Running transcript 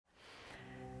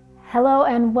Hello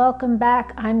and welcome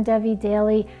back. I'm Devi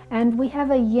Daily, and we have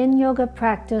a Yin Yoga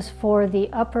practice for the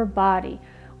upper body.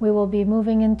 We will be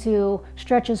moving into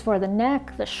stretches for the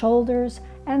neck, the shoulders,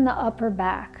 and the upper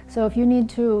back. So if you need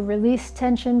to release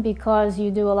tension because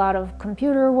you do a lot of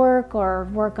computer work or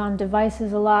work on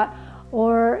devices a lot,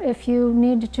 or if you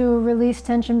need to release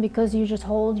tension because you just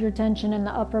hold your tension in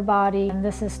the upper body, and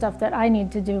this is stuff that I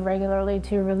need to do regularly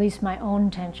to release my own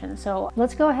tension. So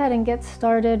let's go ahead and get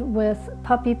started with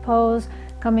puppy pose,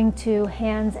 coming to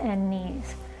hands and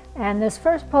knees. And this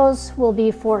first pose will be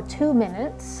for 2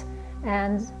 minutes,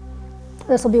 and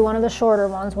this will be one of the shorter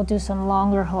ones. We'll do some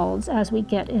longer holds as we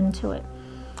get into it.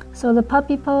 So the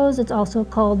puppy pose, it's also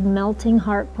called melting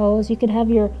heart pose. You could have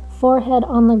your forehead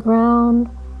on the ground,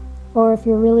 or if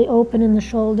you're really open in the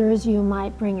shoulders, you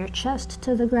might bring your chest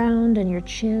to the ground and your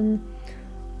chin.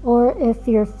 Or if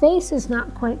your face is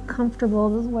not quite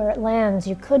comfortable where it lands,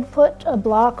 you could put a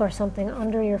block or something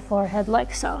under your forehead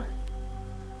like so.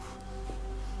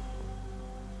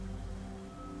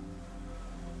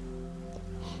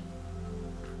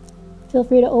 Feel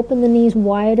free to open the knees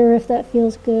wider if that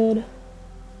feels good.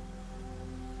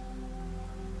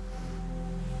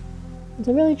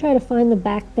 So really try to find the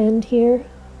back bend here.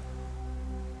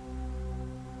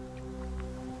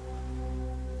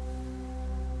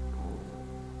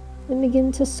 And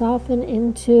begin to soften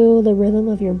into the rhythm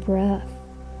of your breath.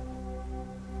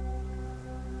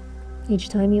 Each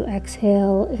time you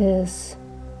exhale is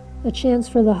a chance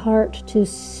for the heart to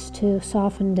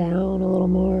soften down a little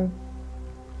more.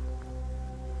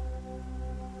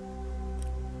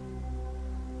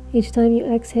 Each time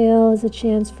you exhale is a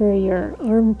chance for your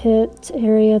armpit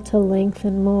area to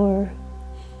lengthen more.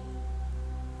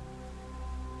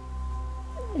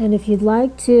 And if you'd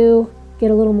like to get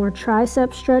a little more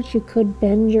tricep stretch, you could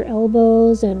bend your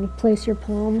elbows and place your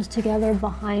palms together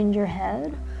behind your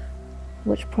head,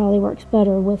 which probably works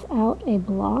better without a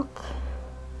block.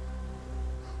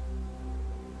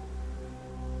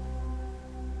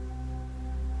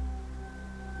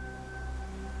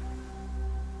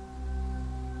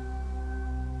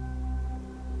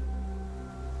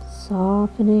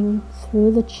 Softening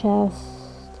through the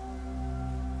chest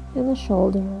and the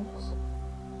shoulders.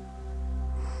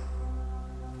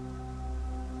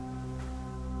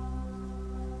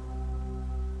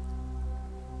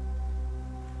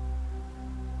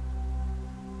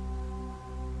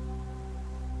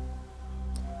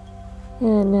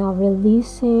 And now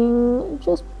releasing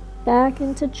just back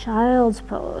into child's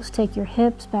pose. Take your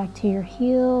hips back to your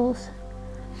heels.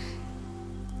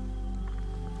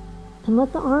 And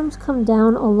let the arms come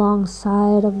down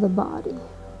alongside of the body.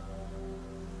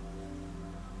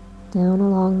 Down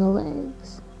along the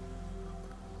legs.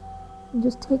 And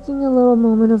just taking a little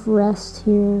moment of rest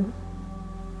here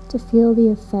to feel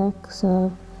the effects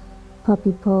of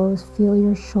puppy pose. Feel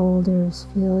your shoulders,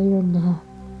 feel your neck.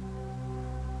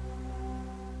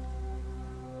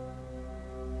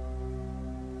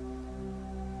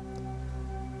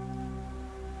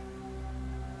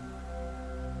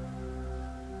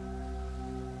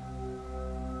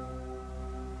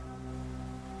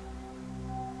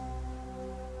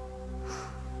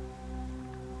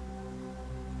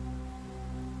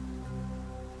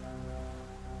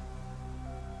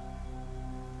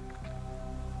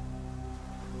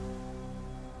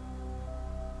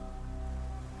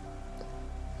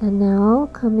 And now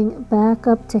coming back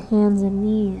up to hands and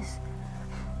knees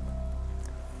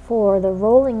for the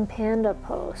rolling panda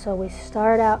pose. So we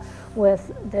start out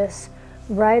with this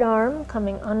right arm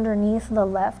coming underneath the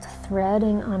left,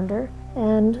 threading under,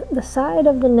 and the side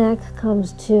of the neck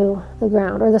comes to the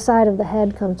ground, or the side of the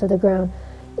head comes to the ground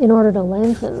in order to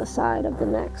lengthen the side of the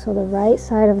neck. So the right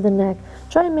side of the neck,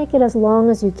 try and make it as long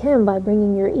as you can by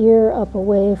bringing your ear up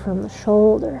away from the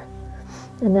shoulder.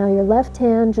 And now your left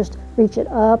hand, just reach it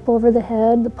up over the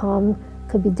head. The palm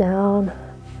could be down.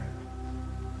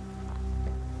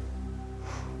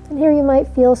 And here you might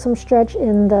feel some stretch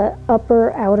in the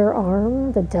upper outer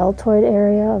arm, the deltoid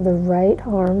area of the right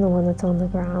arm, the one that's on the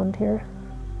ground here.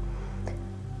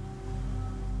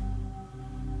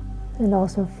 And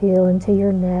also feel into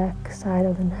your neck, side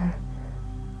of the neck.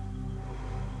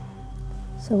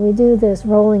 So we do this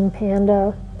rolling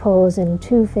panda pose in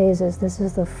 2 phases. This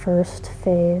is the first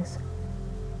phase.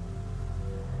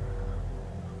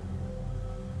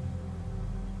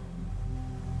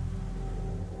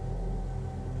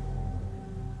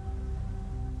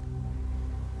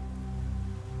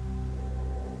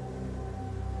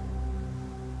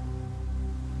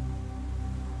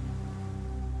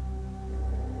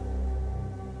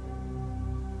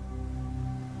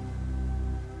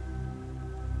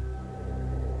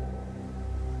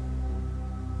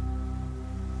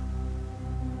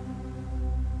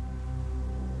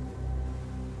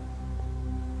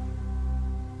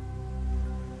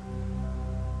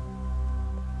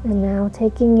 And now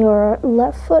taking your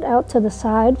left foot out to the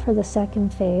side for the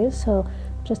second phase, so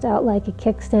just out like a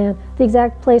kickstand. The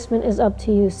exact placement is up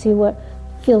to you. See what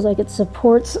feels like it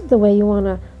supports the way you want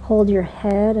to hold your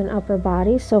head and upper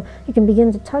body. So you can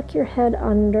begin to tuck your head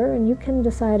under, and you can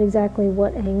decide exactly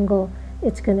what angle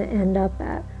it's going to end up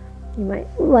at. You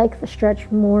might like the stretch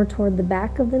more toward the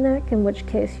back of the neck, in which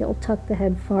case you'll tuck the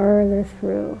head farther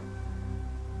through.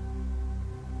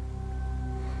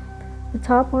 The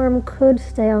top arm could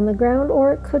stay on the ground,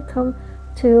 or it could come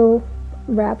to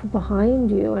wrap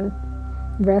behind you and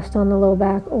rest on the low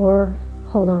back or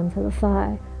hold on to the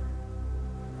thigh.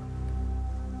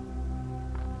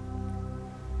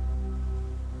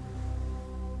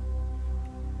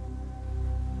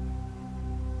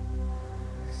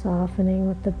 Softening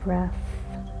with the breath.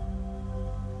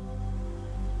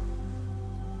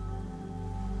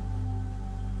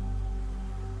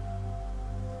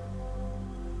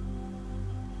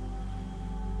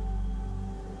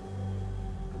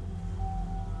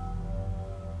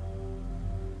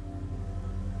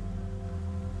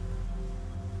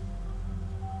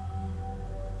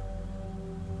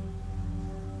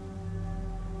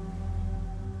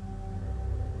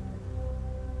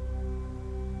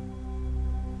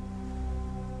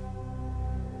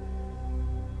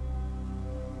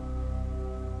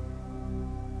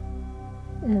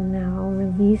 And now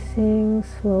releasing,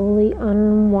 slowly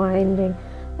unwinding,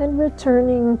 and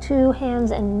returning to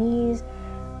hands and knees,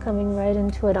 coming right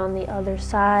into it on the other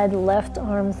side. Left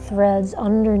arm threads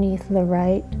underneath the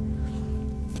right.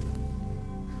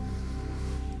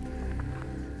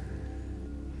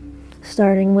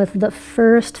 Starting with the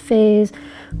first phase,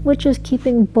 which is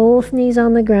keeping both knees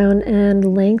on the ground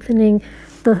and lengthening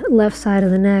the left side of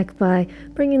the neck by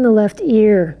bringing the left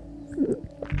ear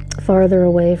farther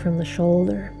away from the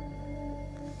shoulder.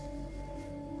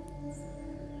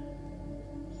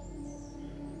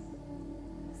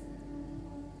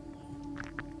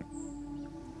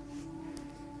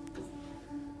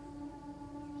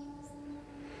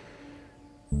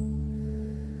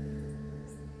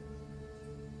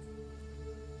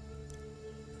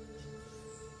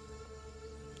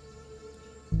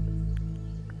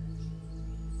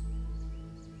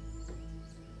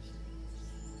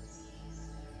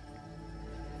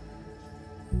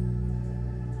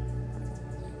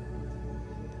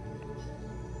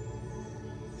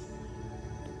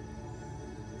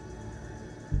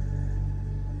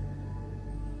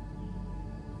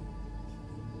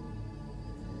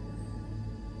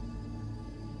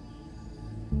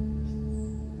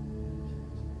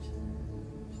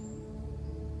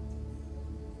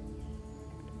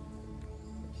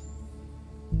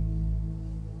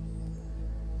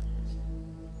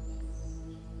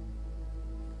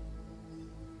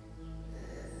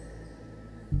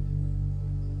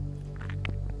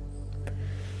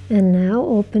 And now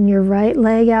open your right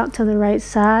leg out to the right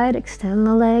side, extend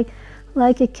the leg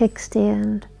like a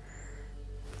kickstand.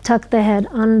 Tuck the head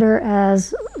under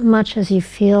as much as you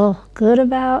feel good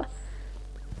about.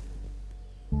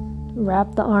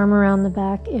 Wrap the arm around the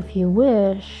back if you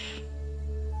wish.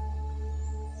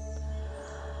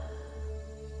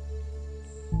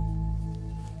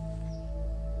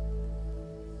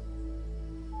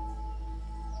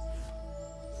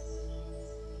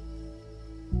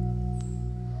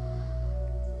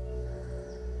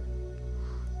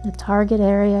 The target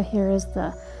area here is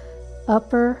the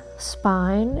upper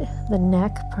spine, the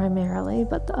neck primarily,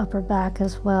 but the upper back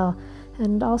as well,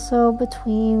 and also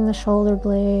between the shoulder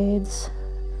blades,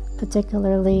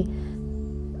 particularly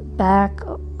back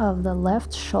of the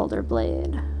left shoulder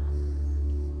blade.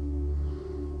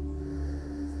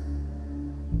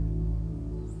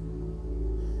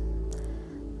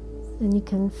 And you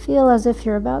can feel as if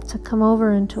you're about to come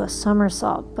over into a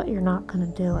somersault, but you're not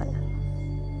going to do it.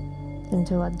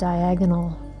 Into a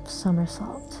diagonal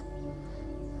somersault.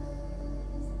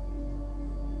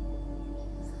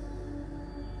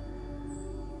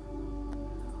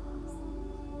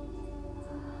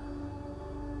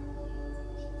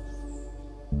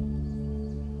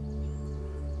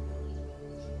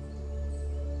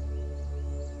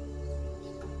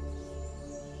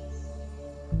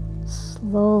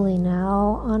 Slowly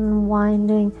now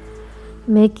unwinding,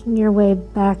 making your way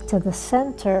back to the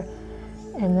center,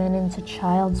 and then into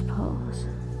child's pose.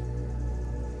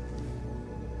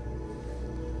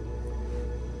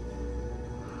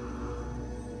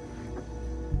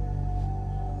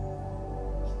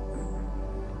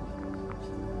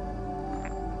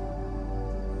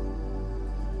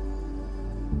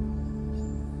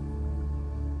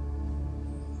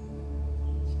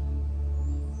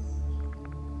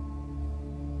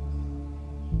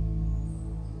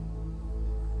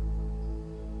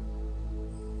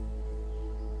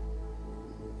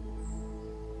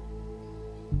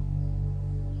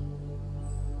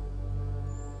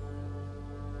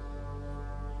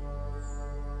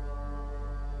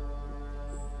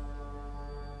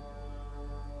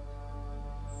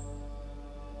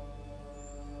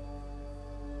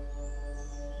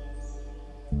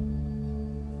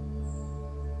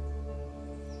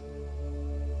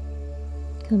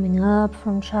 Coming up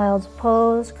from child's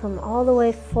pose, come all the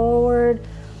way forward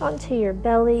onto your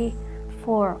belly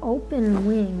for open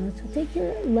wings. So take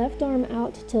your left arm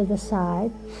out to the side,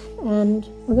 and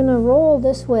we're going to roll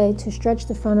this way to stretch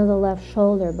the front of the left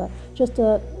shoulder, but just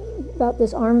about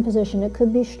this arm position. It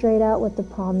could be straight out with the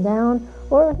palm down,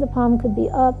 or the palm could be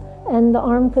up and the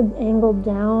arm could angle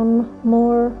down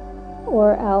more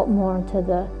or out more to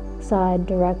the side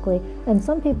directly. And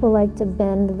some people like to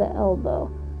bend the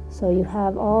elbow. So you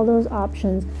have all those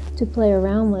options to play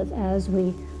around with as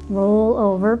we roll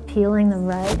over, peeling the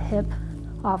right hip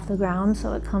off the ground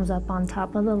so it comes up on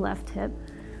top of the left hip.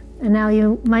 And now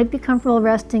you might be comfortable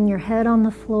resting your head on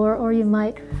the floor, or you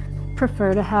might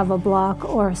prefer to have a block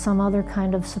or some other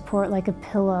kind of support like a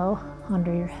pillow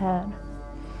under your head.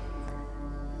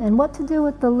 And what to do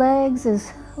with the legs is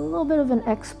a little bit of an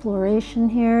exploration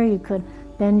here. You could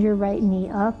bend your right knee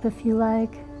up if you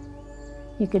like.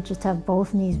 You could just have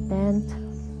both knees bent.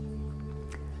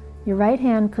 Your right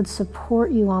hand could support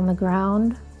you on the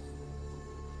ground,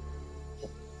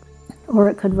 or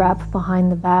it could wrap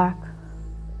behind the back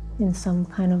in some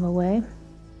kind of a way.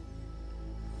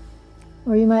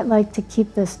 Or you might like to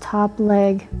keep this top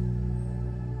leg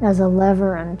as a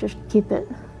lever and just keep it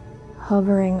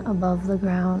hovering above the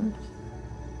ground.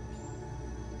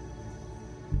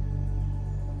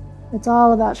 It's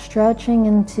all about stretching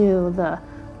into the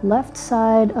left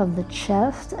side of the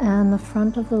chest and the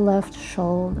front of the left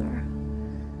shoulder.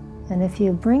 And if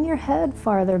you bring your head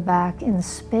farther back in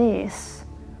space,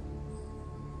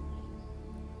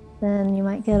 then you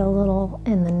might get a little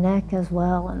in the neck as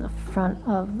well, in the front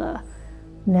of the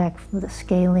neck, the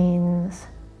scalenes.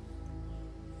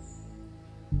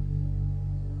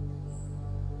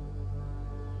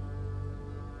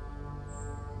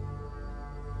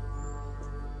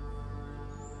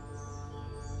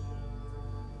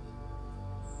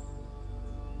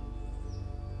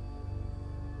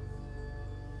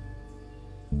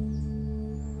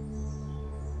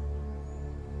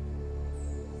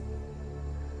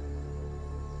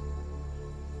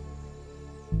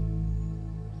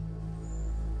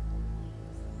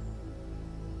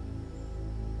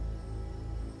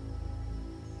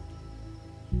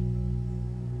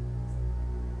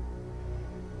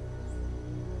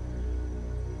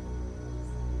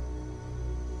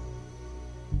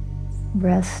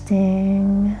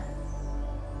 Resting,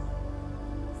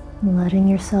 letting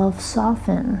yourself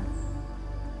soften,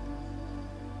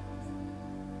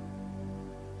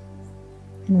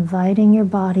 inviting your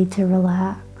body to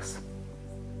relax.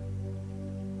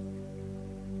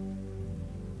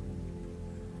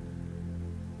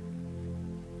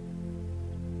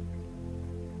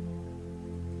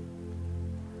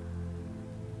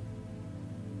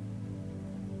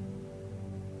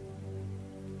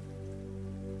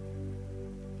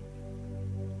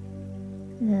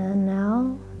 And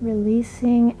now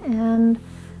releasing and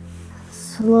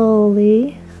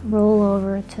slowly roll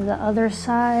over to the other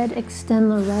side.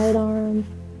 Extend the right arm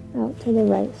out to the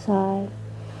right side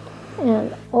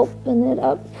and open it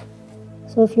up.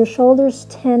 So if your shoulder's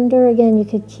tender, again, you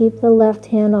could keep the left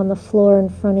hand on the floor in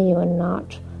front of you and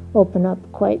not open up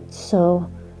quite so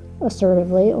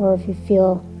assertively. Or if you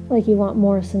feel like you want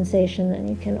more sensation, then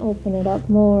you can open it up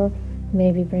more.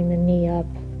 Maybe bring the knee up.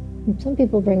 Some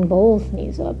people bring both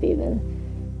knees up even,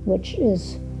 which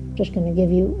is just going to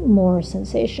give you more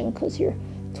sensation because you're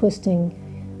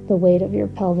twisting the weight of your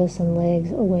pelvis and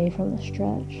legs away from the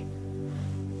stretch.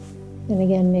 And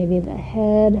again, maybe the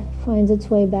head finds its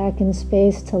way back in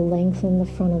space to lengthen the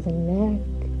front of the neck.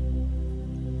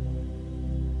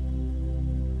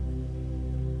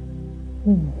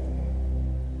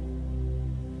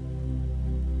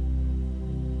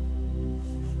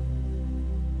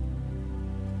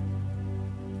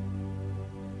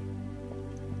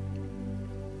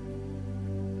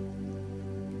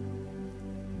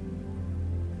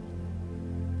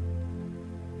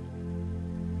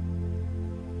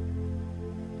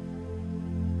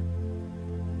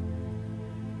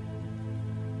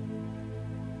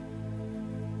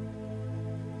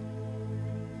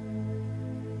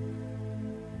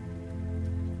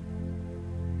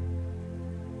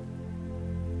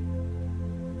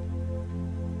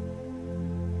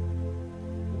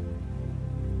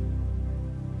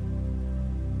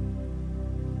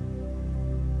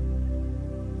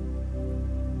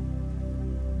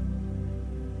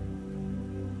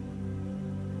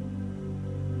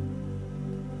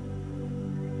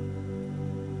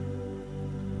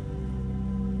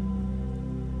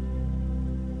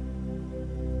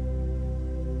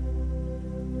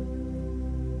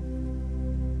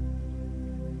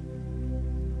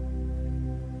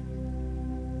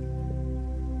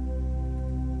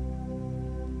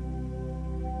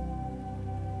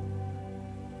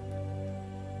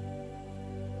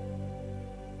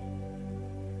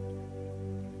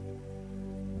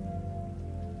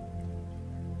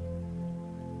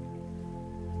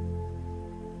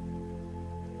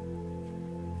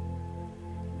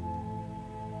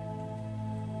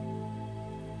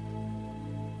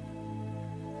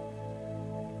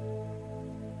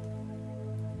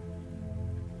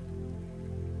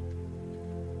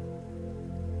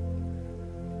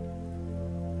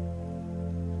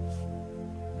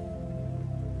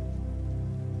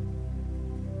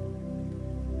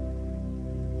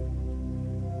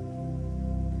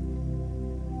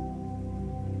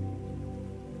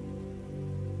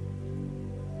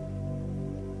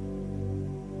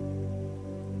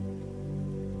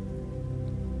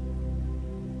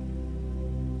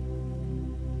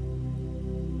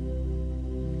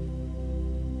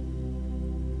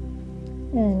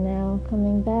 And now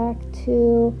coming back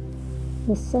to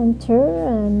the center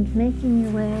and making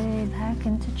your way back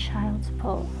into child's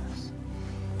pose.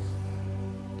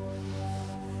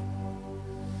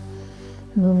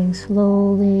 Moving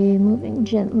slowly, moving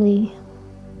gently.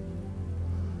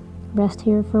 Rest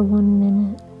here for 1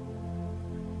 minute.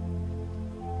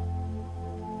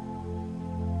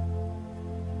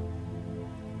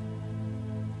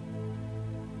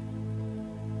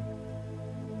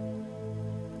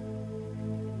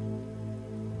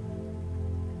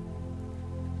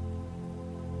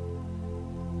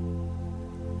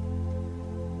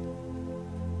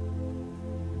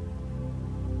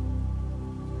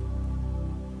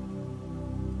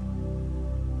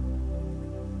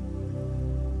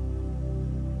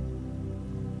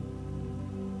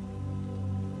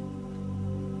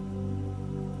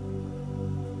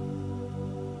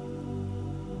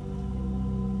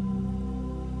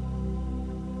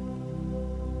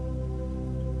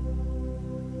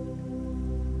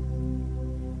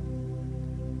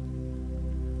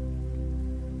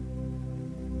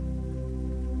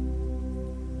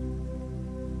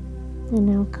 And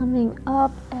now coming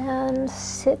up and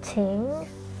sitting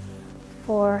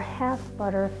for half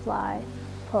butterfly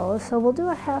pose. So we'll do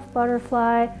a half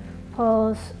butterfly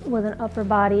pose with an upper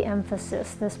body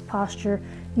emphasis. This posture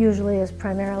usually is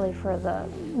primarily for the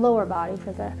lower body,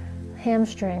 for the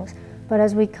hamstrings. But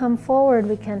as we come forward,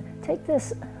 we can take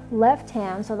this left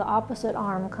hand, so the opposite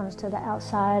arm comes to the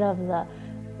outside of the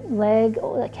leg,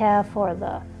 or the calf, or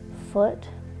the foot.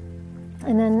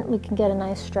 And then we can get a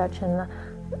nice stretch in the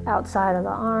outside of the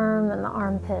arm and the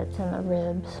armpits and the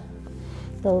ribs.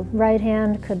 The right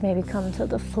hand could maybe come to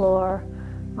the floor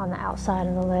on the outside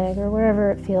of the leg or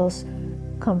wherever it feels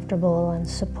comfortable and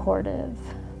supportive.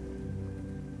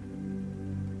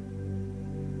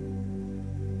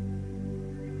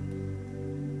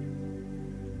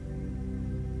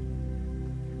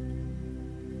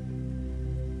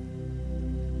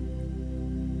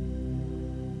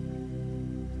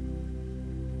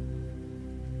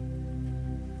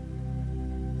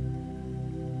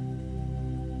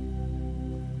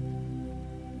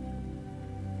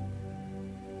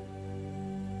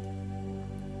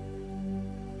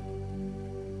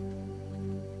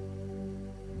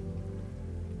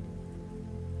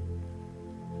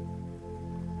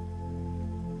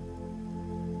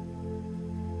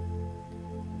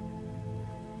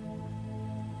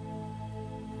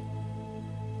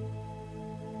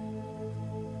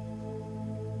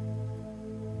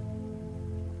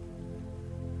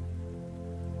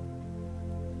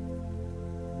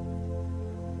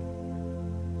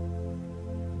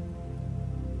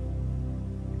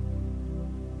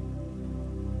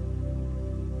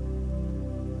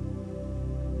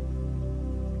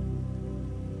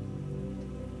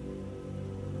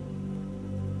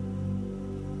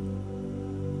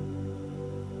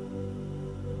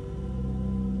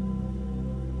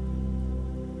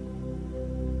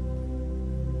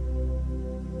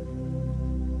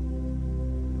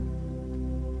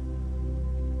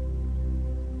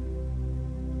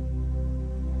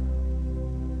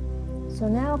 So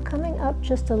now coming up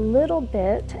just a little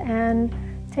bit and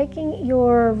taking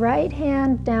your right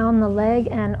hand down the leg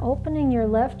and opening your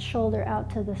left shoulder out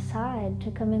to the side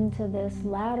to come into this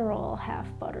lateral half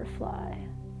butterfly.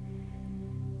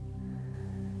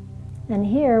 And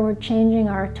here we're changing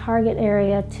our target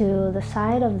area to the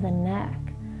side of the neck.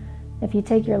 If you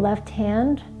take your left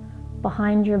hand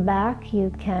behind your back,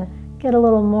 you can get a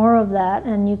little more of that,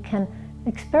 and you can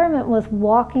experiment with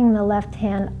walking the left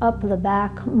hand up the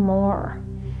back more.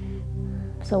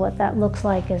 So what that looks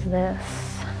like is this.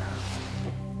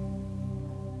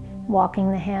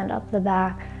 Walking the hand up the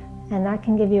back, and that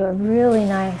can give you a really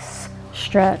nice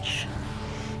stretch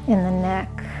in the neck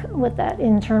with that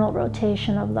internal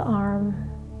rotation of the arm.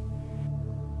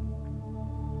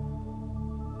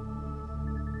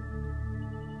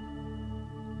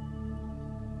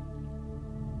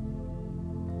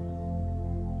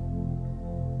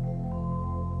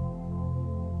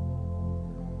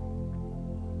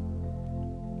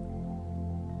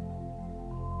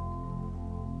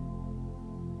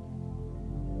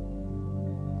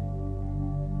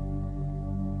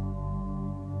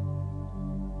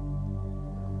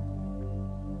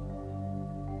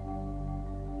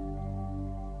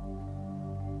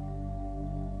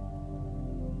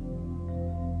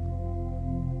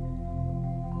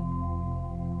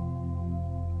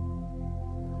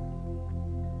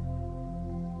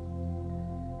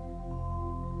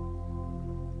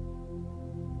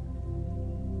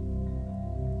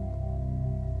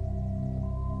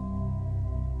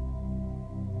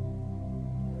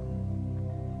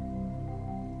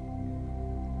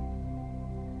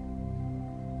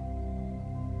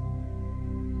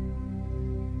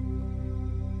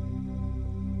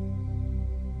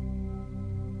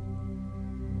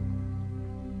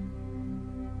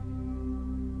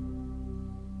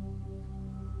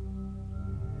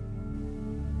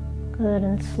 Good,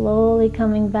 and slowly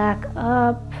coming back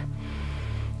up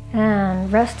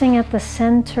and resting at the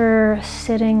center,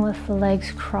 sitting with the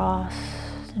legs crossed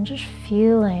and just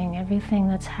feeling everything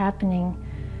that's happening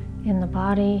in the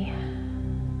body.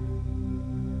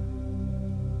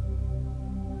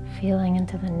 Feeling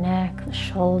into the neck, the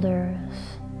shoulders,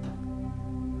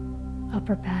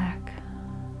 upper back.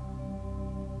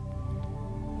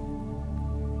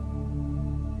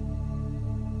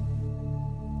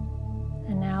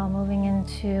 And now moving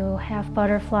into half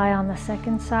butterfly on the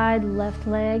second side. Left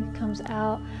leg comes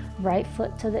out, right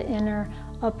foot to the inner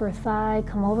upper thigh.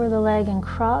 Come over the leg and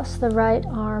cross the right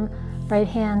arm, right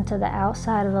hand to the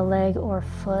outside of the leg or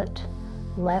foot.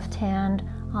 Left hand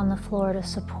on the floor to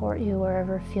support you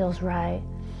wherever feels right.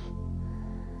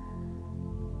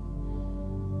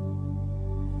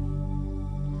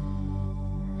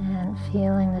 And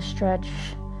feeling the stretch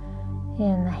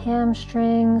in the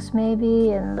hamstrings,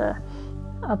 maybe in the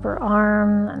upper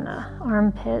arm and the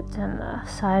armpit and the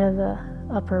side of the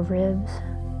upper ribs.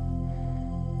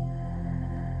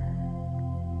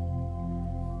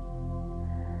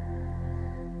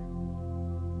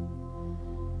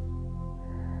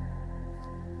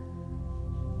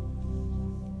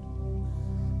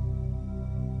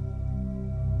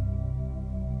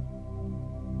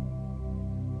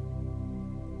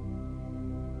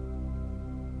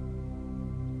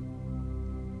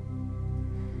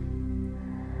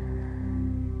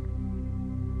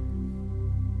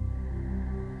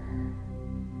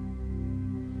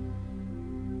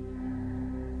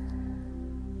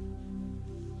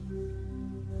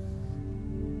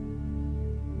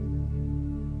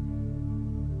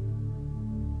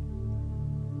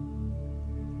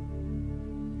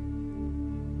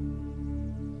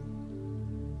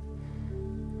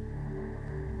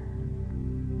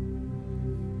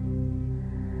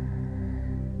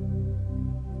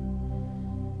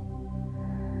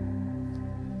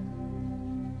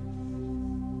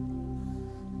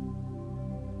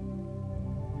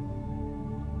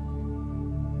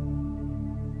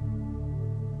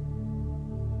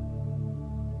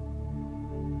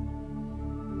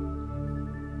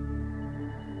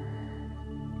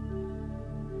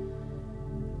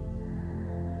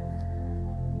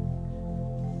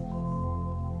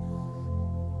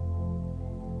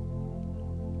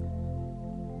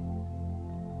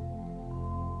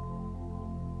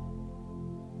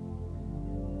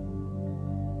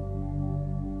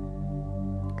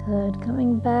 Good,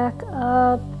 coming back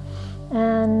up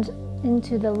and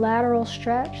into the lateral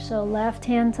stretch. So left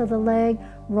hand to the leg,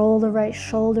 roll the right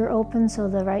shoulder open so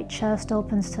the right chest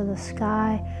opens to the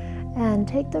sky, and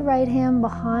take the right hand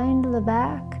behind the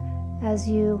back. As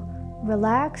you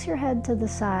relax your head to the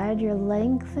side, you're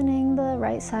lengthening the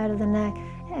right side of the neck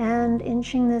and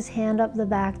inching this hand up the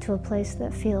back to a place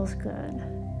that feels good.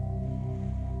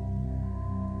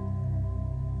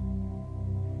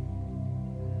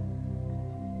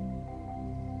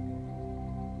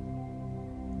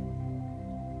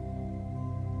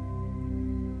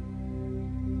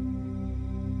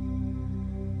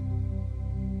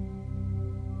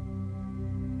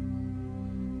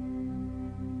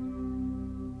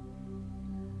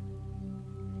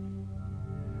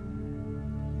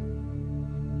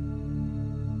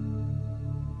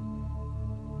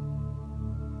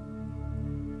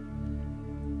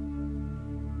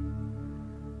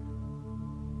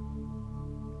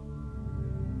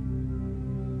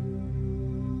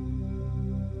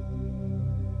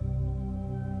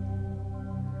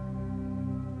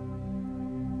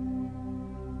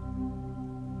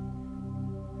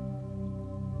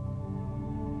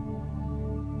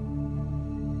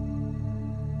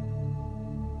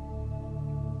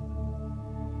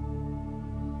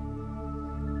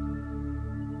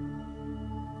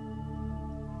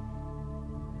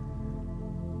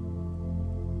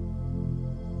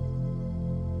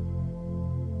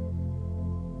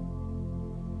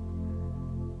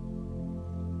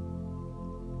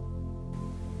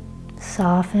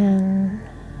 Soften,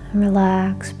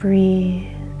 relax,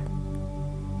 breathe.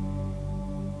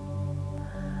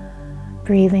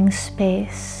 Breathing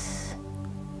space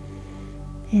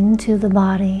into the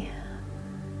body.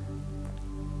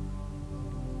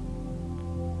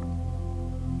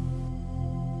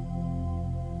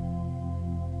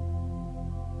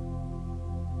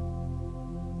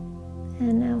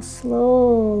 And now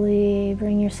slowly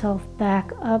bring yourself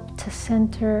back up to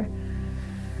center.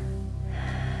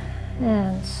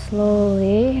 And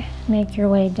slowly make your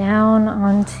way down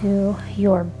onto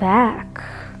your back.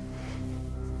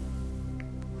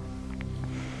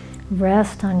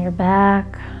 Rest on your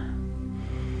back.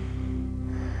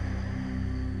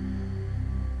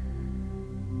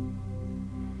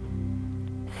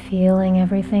 feeling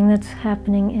everything that's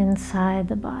happening inside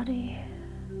the body.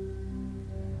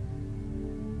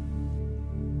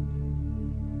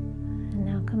 And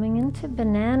now coming into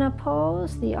banana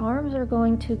pose, the arms are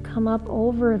going to come up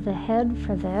over the head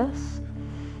for this.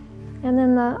 And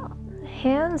then the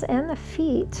hands and the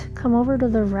feet come over to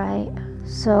the right.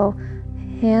 So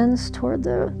hands toward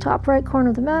the top right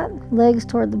corner of the mat, legs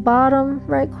toward the bottom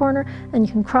right corner, and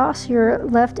you can cross your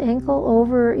left ankle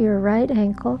over your right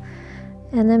ankle.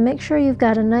 And then make sure you've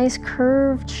got a nice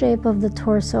curved shape of the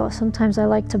torso. Sometimes I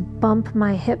like to bump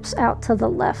my hips out to the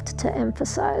left to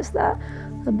emphasize that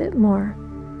a bit more.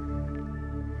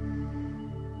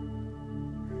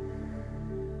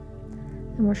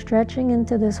 And we're stretching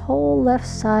into this whole left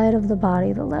side of the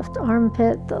body, the left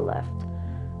armpit, the left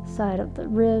side of the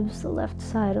ribs, the left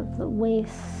side of the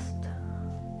waist.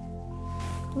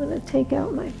 I'm going to take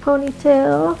out my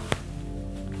ponytail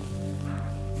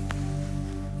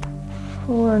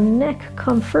for neck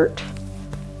comfort.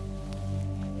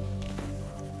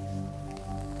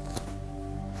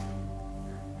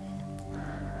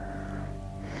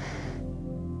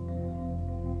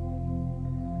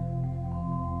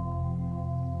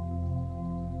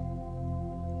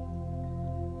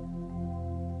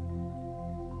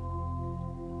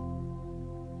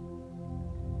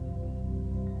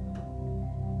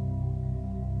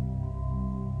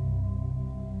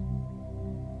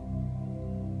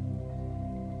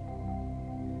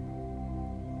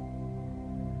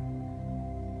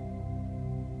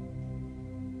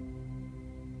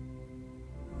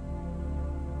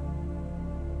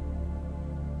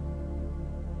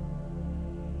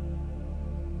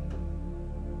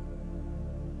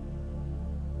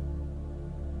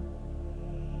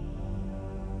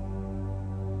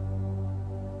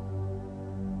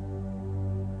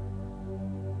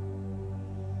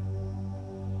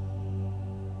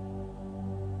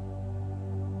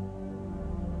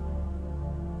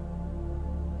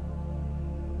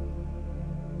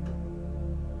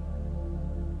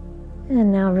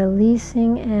 And now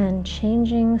releasing and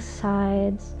changing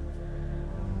sides.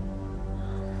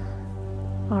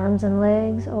 Arms and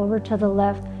legs over to the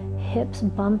left, hips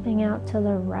bumping out to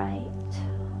the right.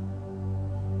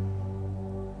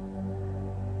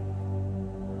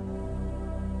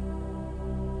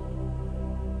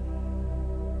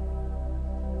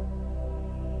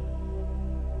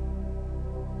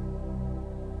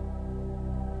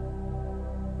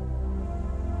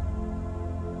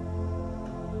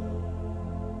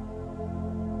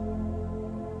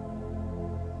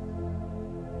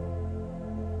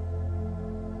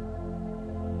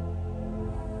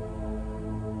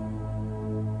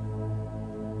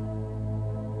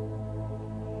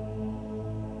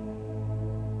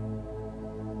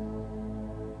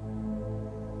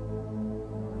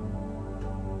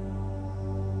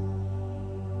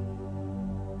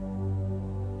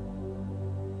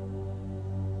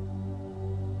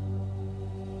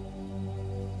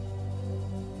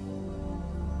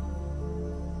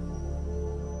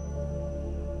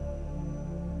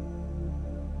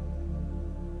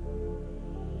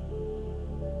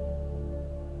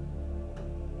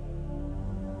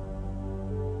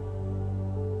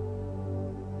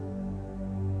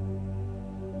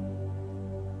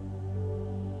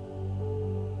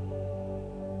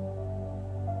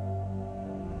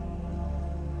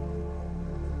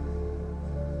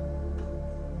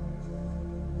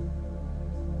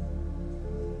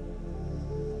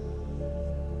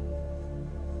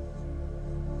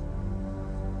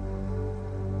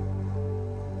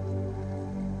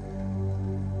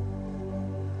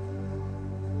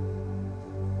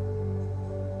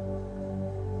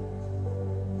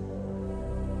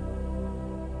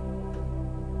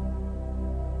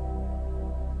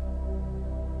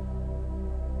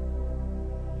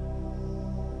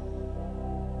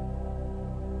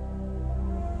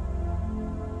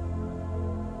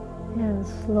 And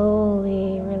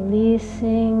slowly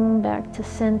releasing back to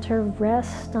center,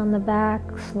 rest on the back,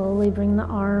 slowly bring the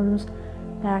arms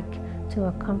back to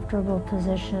a comfortable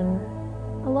position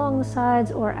along the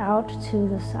sides or out to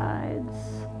the sides.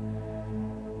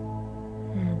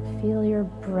 And feel your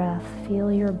breath,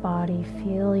 feel your body,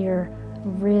 feel your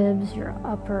ribs, your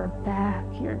upper back,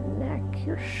 your neck,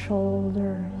 your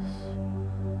shoulders.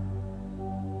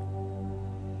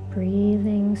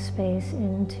 Breathing space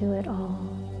into it all.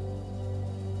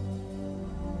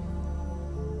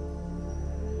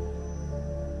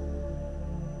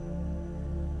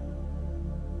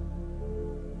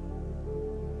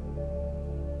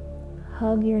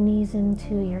 Hug your knees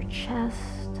into your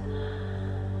chest.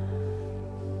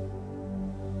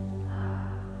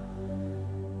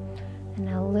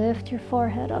 Now lift your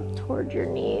forehead up toward your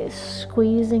knees,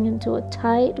 squeezing into a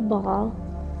tight ball.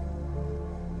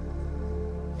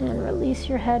 And release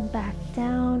your head back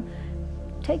down.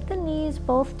 Take the knees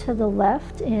both to the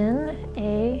left in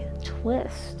a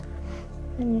twist.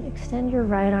 And extend your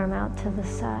right arm out to the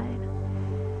side.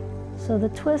 So the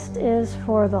twist is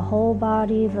for the whole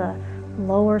body. The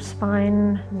lower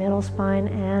spine, middle spine,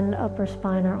 and upper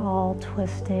spine are all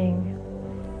twisting.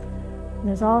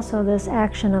 There's also this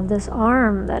action of this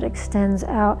arm that extends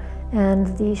out, and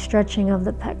the stretching of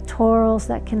the pectorals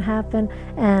that can happen,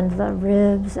 and the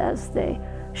ribs as they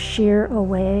shear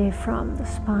away from the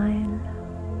spine.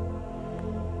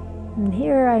 And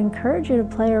here I encourage you to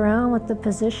play around with the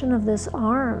position of this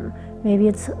arm. Maybe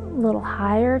it's a little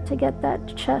higher to get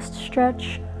that chest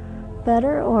stretch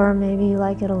better, or maybe you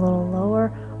like it a little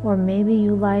lower, or maybe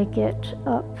you like it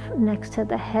up next to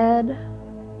the head.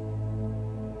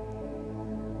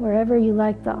 Wherever you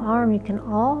like the arm, you can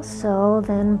also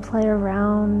then play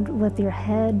around with your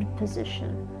head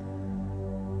position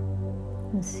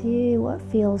and see what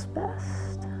feels best.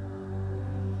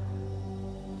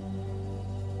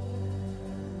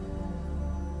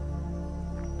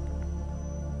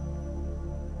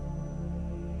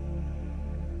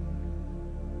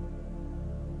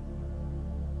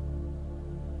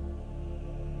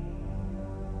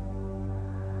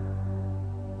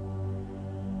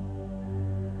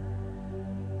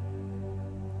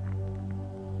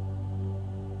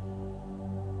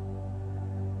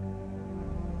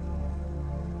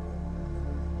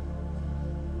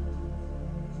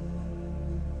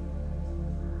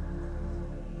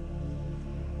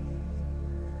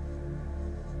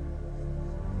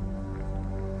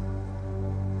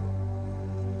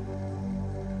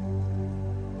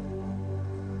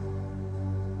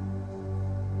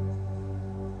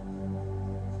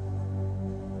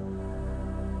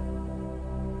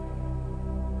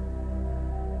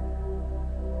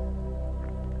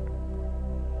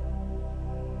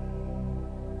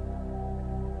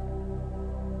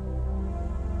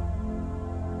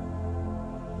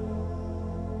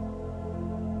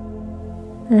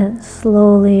 And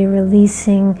slowly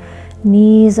releasing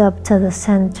knees up to the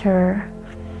center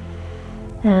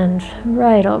and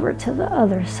right over to the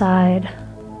other side.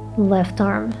 Left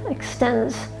arm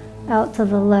extends out to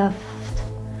the left.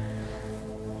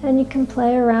 And you can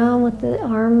play around with the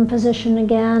arm position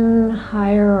again,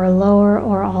 higher or lower,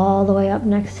 or all the way up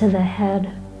next to the head.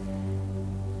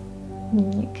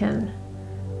 And you can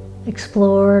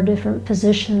explore different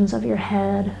positions of your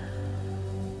head.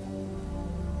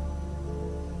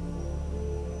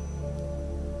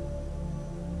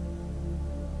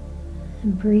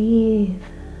 And breathe.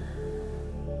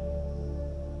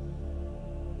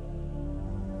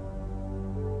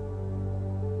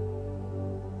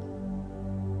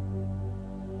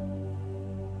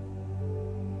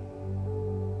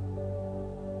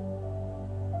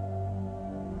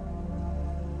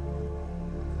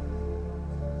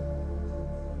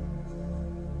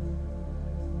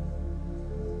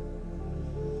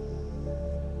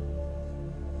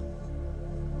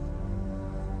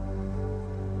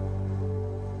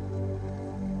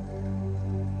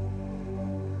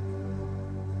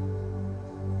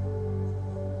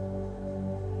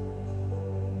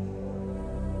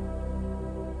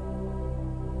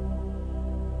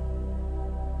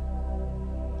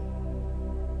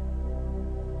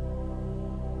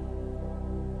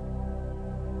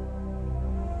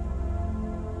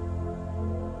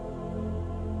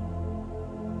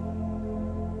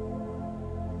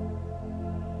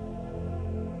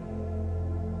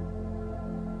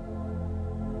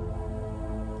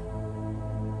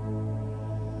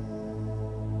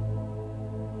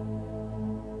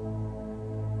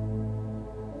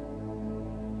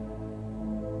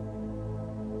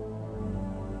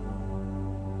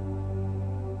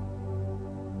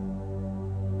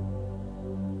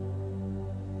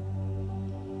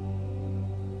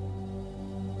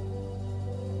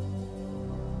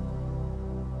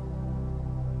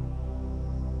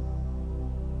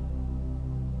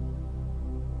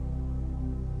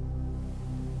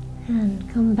 And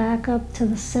come back up to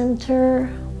the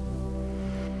center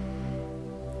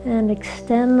and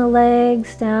extend the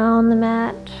legs down the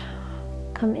mat.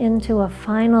 Come into a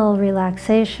final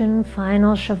relaxation,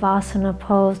 final Shavasana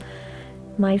pose.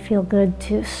 Might feel good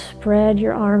to spread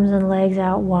your arms and legs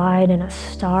out wide in a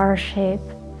star shape.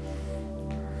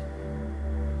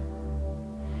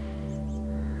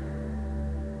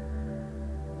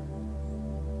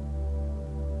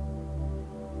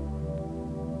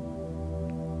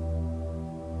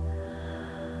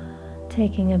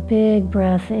 Taking a big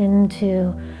breath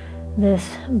into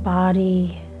this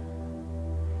body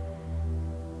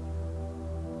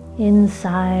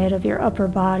inside of your upper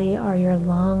body are your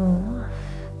lungs.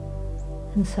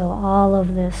 And so all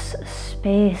of this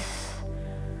space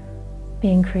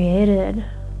being created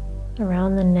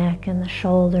around the neck and the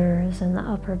shoulders and the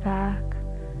upper back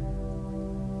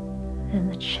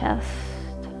and the chest.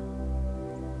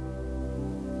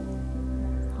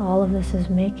 All of this is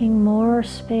making more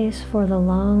space for the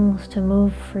lungs to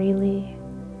move freely,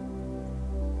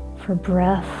 for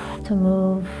breath to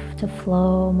move, to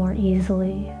flow more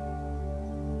easily.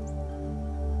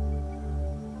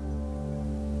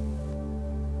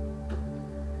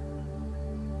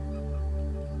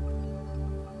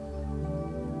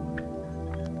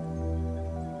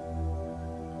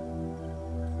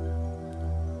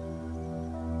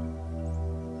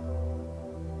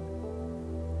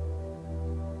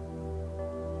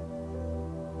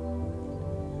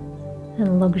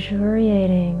 And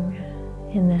luxuriating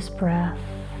in this breath,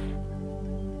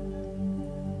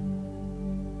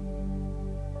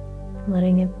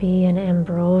 letting it be an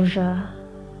ambrosia,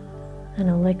 an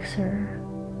elixir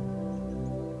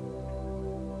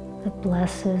that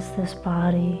blesses this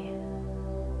body,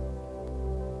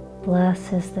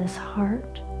 blesses this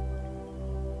heart.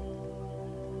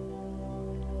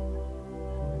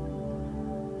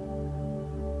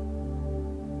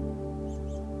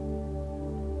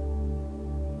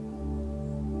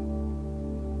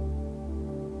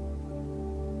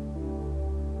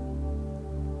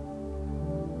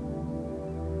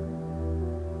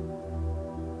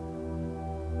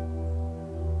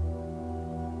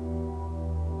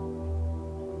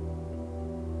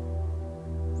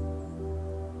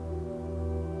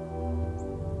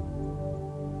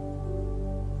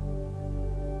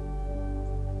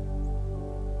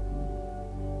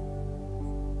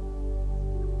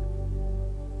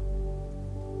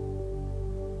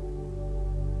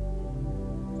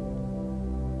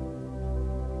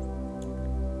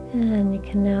 And you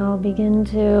can now begin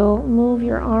to move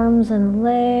your arms and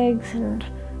legs and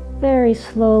very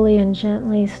slowly and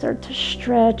gently start to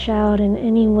stretch out in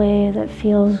any way that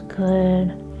feels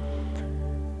good.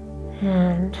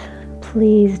 And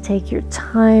please take your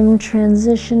time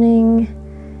transitioning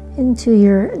into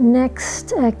your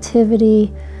next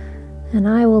activity. And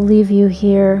I will leave you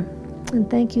here. And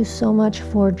thank you so much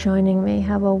for joining me.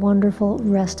 Have a wonderful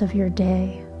rest of your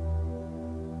day.